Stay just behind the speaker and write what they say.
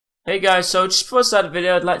Hey guys, so just before I start the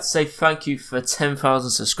video, I'd like to say thank you for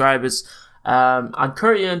 10,000 subscribers. I'm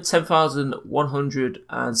currently on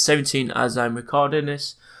 10,117 as I'm recording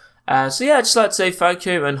this. So yeah, I'd just like to say thank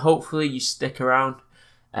you, and hopefully you stick around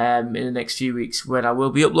in the next few weeks when I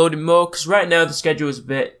will be uploading more. Because right now the schedule is a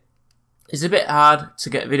bit hard to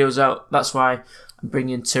get videos out. That's why I'm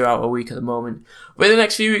bringing 2 out a week at the moment. But in the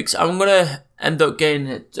next few weeks, I'm gonna end up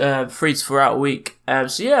getting 3 to 4 out a week.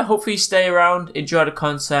 So yeah, hopefully you stay around, enjoy the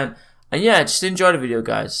content, and yeah, just enjoy the video,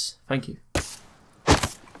 guys. Thank you.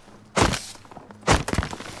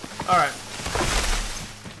 Alright.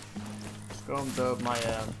 Just go and build my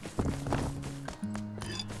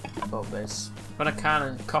boat base. I'm gonna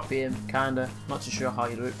kinda copy him, kinda. Not too sure how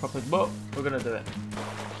you do it properly, but we're gonna do it.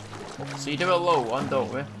 So you do a low one,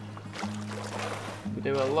 don't we? We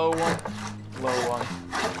do a low one,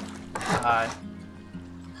 high,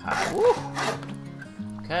 high. Woo!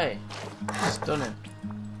 Okay, stunning.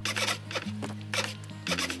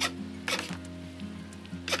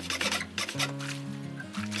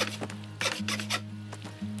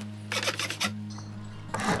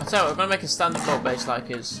 I'll tell you what, we're gonna make a standard boat base like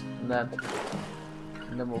his, and then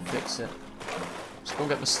we'll fix it. Just go and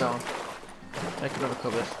get the stone. Make another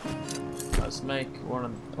cupboard. Let's make one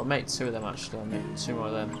of them, or make 2 of them actually. I'll make 2 more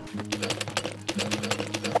of them.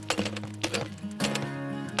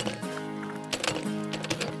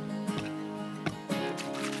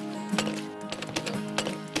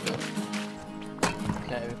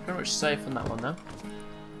 Okay, we're pretty much safe on that one now.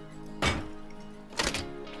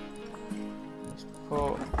 Let's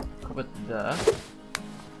put a cupboard there.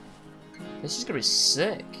 This is gonna be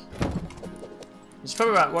sick. It's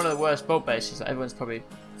probably like one of the worst boat bases that everyone's probably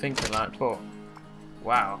thinking like, but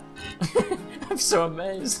wow. I'm so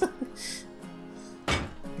amazed.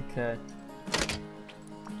 Okay.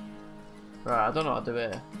 Right, I don't know what to do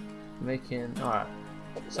here. Alright.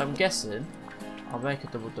 So I'm guessing I'll make a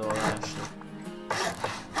double door actually.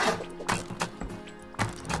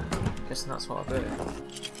 Guessing that's what I'll do.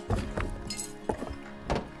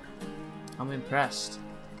 I'm impressed.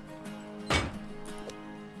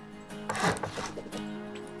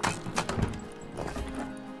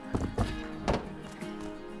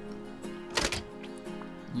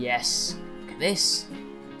 Yes. Look at this.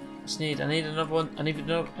 I need another one. I need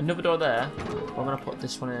another door there. I'm gonna put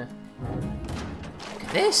this one here. Look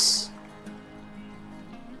at this.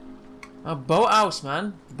 Oh, Boathouse,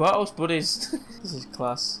 man. Boathouse buddies. This is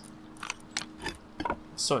class. I'm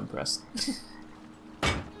so impressed.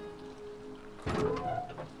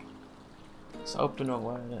 It's open the wrong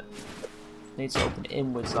way, isn't it? Needs to open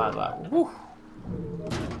inwards like that. Woo.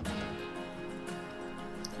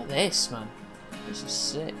 Look at this, man. This is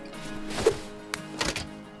sick.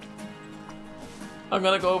 I'm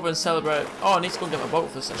gonna go over and celebrate. Oh, I need to go and get my boat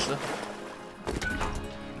first, actually.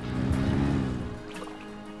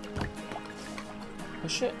 Oh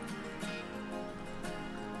shit.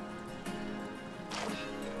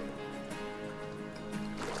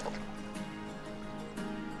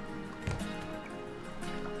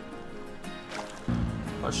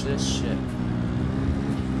 Watch this shit.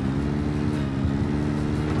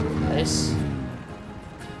 This.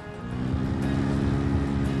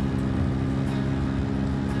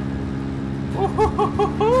 Look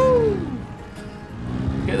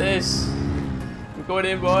at this. We're going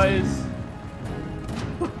in, boys.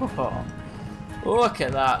 Look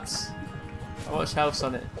at that. How much health's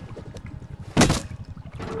on it?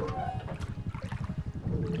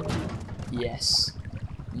 Yes.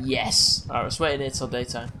 Yes. Alright, let's wait in here till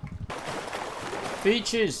daytime.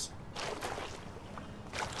 Features.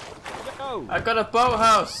 Yo. I got a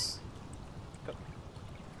boathouse.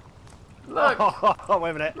 Look. Oh,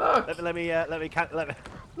 wait a minute. Look. Let me. Look at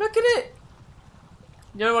it.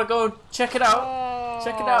 You want to go and check it out? Oh.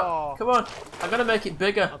 Check it out. Come on. I'm gonna make it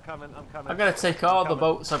bigger. I'm coming. I'm gonna take all the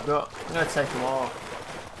boats I've got. I'm gonna take them all.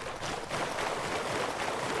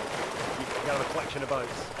 You got a collection of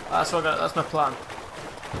boats. That's what that's my plan.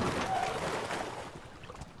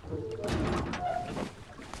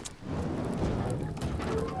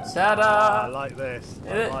 Ta-da! I like this.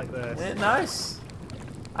 Isn't it nice?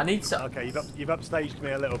 I need to. Okay, you've upstaged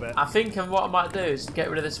me a little bit. I think what I might do is get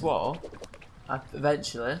rid of this wall,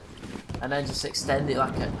 eventually, and then just extend it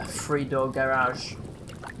like a 3-door garage.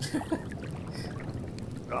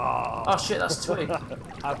 Oh shit, that's twig.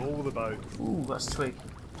 Have all the boats. Ooh, that's twig.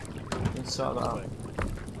 Need to sort that out.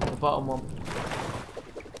 The bottom one.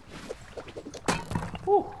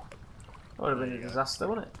 Whew. That would have been a disaster,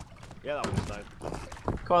 wouldn't it? Yeah, that was stone.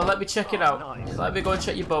 Come on, let me check it out. Nice. Let me go and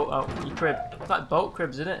check your boat out, your crib. It's like boat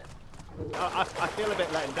cribs, isn't it? I feel a bit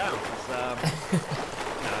letting down because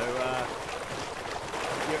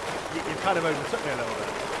You kind of overtook me a little bit.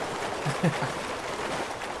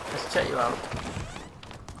 Let's check you out.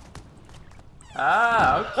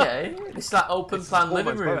 Ah, okay. It's like open plan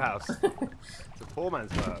living room. Boathouse. It's a poor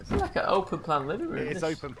man's boathouse. It's like an open plan living room. It's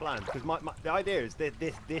open plan because the idea is that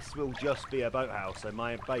this will just be a boathouse, so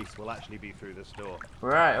my base will actually be through this door.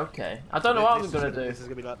 Right. Okay. I don't know what I'm gonna do. This is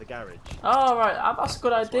gonna be like the garage. Oh right, that's a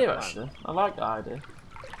good idea actually. I like that idea.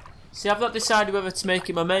 See, I've not decided whether to make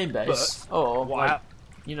it my main base or like,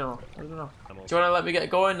 you know, I don't know. Do you want to let me get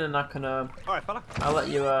going and I can? Alright, fella. I'll let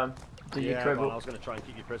you do your crib. Well, I was gonna try and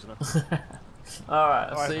keep you prisoner.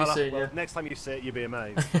 Alright, I'll see you soon. Well, next time you see it, you'll be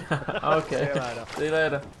amazed. Okay. See you later. See you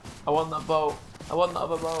later. I want that boat. I want that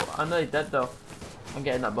other boat. I know you're dead though. I'm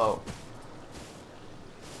getting that boat.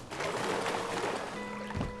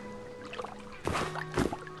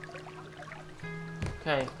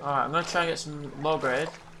 Okay, alright, I'm gonna try and get some low grade.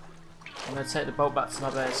 I'm gonna take the boat back to my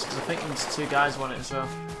base because I think there's 2 guys want it as well.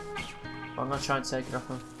 But I'm gonna try and take it off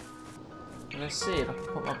them. I'm gonna see if I can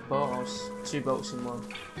put my boathouse, 2 boats in one.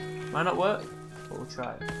 Might not work, but we'll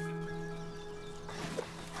try it.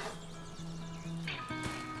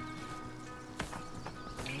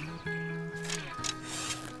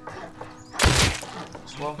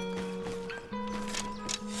 That's one.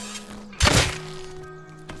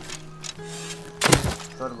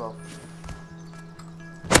 Throw the boat.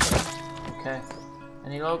 Okay.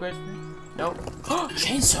 Any low grade for me? Nope.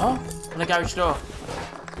 Chainsaw! On the garage door.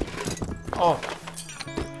 Oh.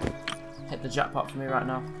 Hit the jackpot for me right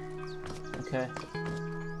now. Okay.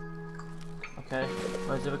 Okay.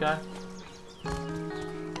 Where's the other guy?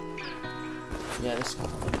 Yeah, this one.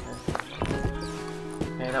 Okay.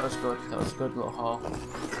 Okay, that was good. That was a good little haul.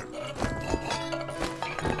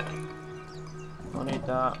 Don't need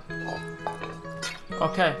that.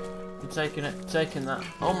 Okay. I'm taking it. Taking that.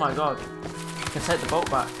 Oh my god. I can take the boat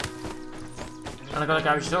back. And I got a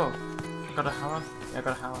garage door. I got a hammer. Yeah, I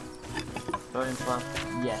got a hammer. Going plan.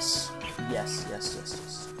 Yes. Yes, yes, yes,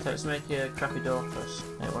 yes. So let's make a crappy door first.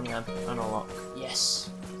 Make one again. And a lock. Yes.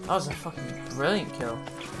 That was a fucking brilliant kill.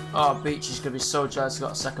 Oh, Beach is gonna be so jealous he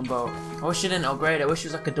got a second boat. I wish he didn't upgrade it. I wish it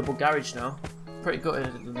was like a double garage now. Pretty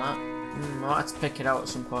gutted than that. I might have to pick it out at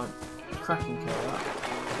some point. Cracking kill that.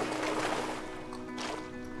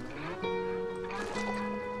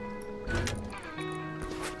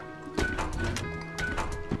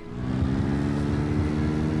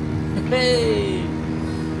 Hey!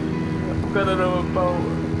 I've got another boat.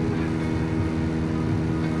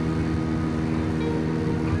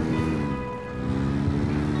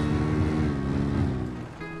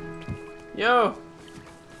 Yo!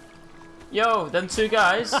 Yo, them 2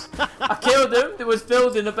 guys. I killed them. They was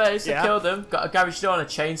building a base. I killed them. Got a garage door and a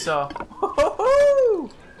chainsaw.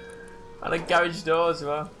 And a garage door as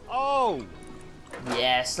well. Oh!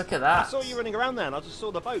 Yes, look at that. I saw you running around there and I just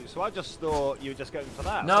saw the boat, so I just thought you were just going for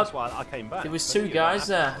that. No, so that's why I came back. There was 2 guys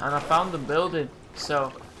there and I found them building.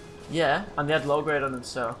 So, yeah, and they had low grade on them,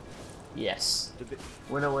 so, yes.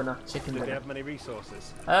 Winner, winner, chicken dinner. Did they have many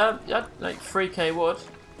resources? Yeah, like 3k wood.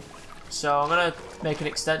 So I'm gonna make an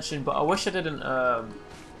extension, but I wish I didn't, I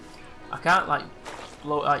can't like,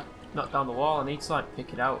 knock down the wall. I need to like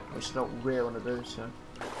pick it out, which I don't really want to do, so.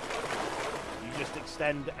 You just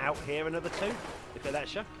extend out here another 2, if it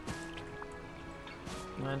lets you.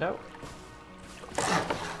 Mind out.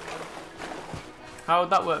 How would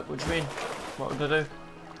that work? What do you mean? What would I do?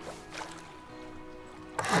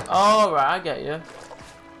 Oh, right, I get you.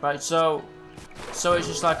 Right, so it's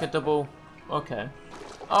just like a double. Okay.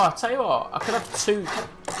 Oh, I tell you what, I could have 2.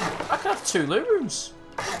 I could have 2 loot rooms.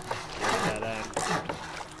 Yeah,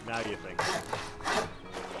 now you think.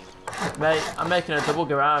 Mate, I'm making a double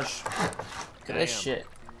garage. Look at this shit.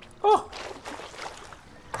 Oh!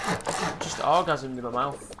 Just orgasmed in my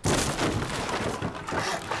mouth.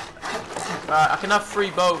 Right, I can have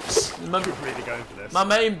 3 boats. Really going for this. My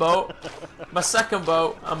main boat, my second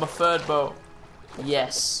boat, and my 3rd boat.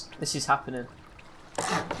 Yes, this is happening.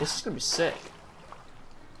 This is gonna be sick.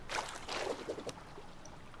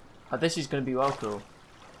 Oh, this is gonna be well cool.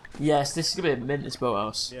 Yes, this is gonna be a mint, this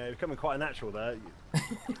boathouse. Yeah, you're becoming quite a natural there.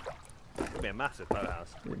 It's gonna be a massive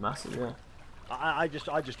boathouse. It'll be massive, yeah. I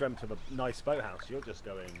just dreamt of a nice boathouse. You're just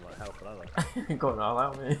going like hell for leather. Going all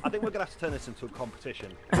out, mate. I think we're gonna have to turn this into a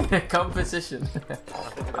competition. Competition.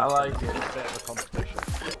 I like it. A bit of a competition.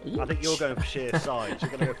 I think you're going for sheer size.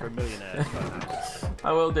 You're gonna go for a millionaire's boathouse.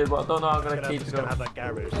 I will do, but I don't know how I'm gonna keep it gonna up. have that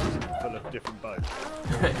garage full of different boats.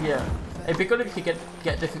 Yeah. It'd be good if you could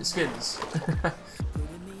get different skins.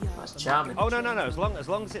 That's charming. Oh no. As long as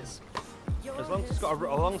it's got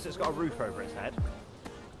a roof over its head,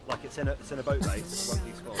 like it's in a boat base, it won't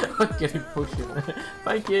be spoiled. I'm getting pushing.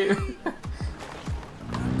 Thank you.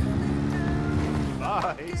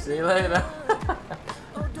 See you later.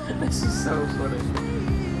 This is so funny.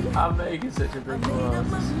 I'm making such a big loss.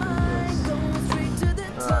 This is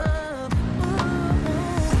ridiculous. Alright.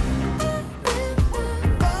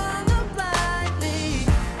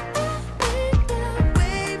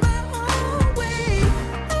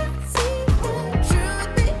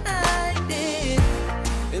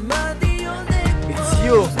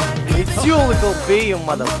 It's you, little B, you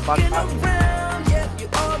motherfucker.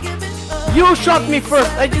 You shot me first.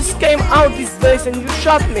 I just came out this place and you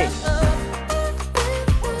shot me.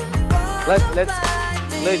 Let's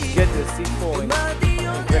get the C4 in.